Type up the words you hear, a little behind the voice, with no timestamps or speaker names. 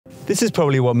This is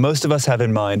probably what most of us have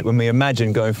in mind when we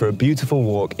imagine going for a beautiful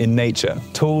walk in nature.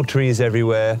 Tall trees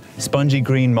everywhere, spongy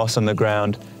green moss on the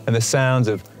ground, and the sounds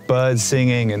of birds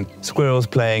singing and squirrels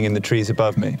playing in the trees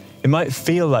above me. It might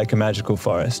feel like a magical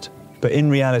forest, but in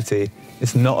reality,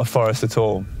 it's not a forest at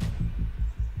all.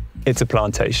 It's a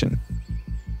plantation.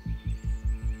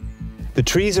 The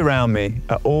trees around me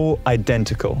are all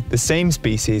identical, the same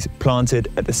species planted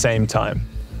at the same time,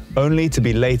 only to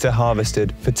be later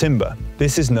harvested for timber.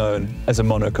 This is known as a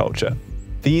monoculture.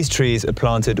 These trees are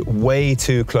planted way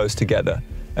too close together,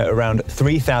 at around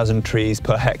 3,000 trees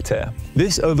per hectare.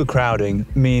 This overcrowding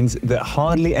means that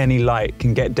hardly any light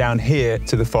can get down here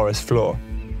to the forest floor,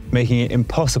 making it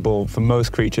impossible for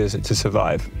most creatures to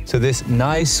survive. So this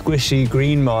nice squishy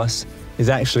green moss is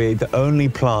actually the only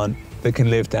plant that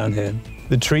can live down here.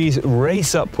 The trees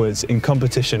race upwards in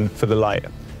competition for the light,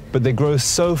 but they grow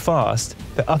so fast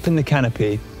that up in the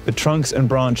canopy, the trunks and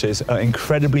branches are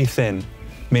incredibly thin,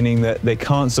 meaning that they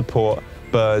can't support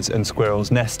birds and squirrels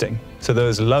nesting. So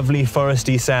those lovely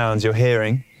foresty sounds you're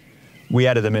hearing, we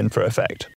added them in for effect.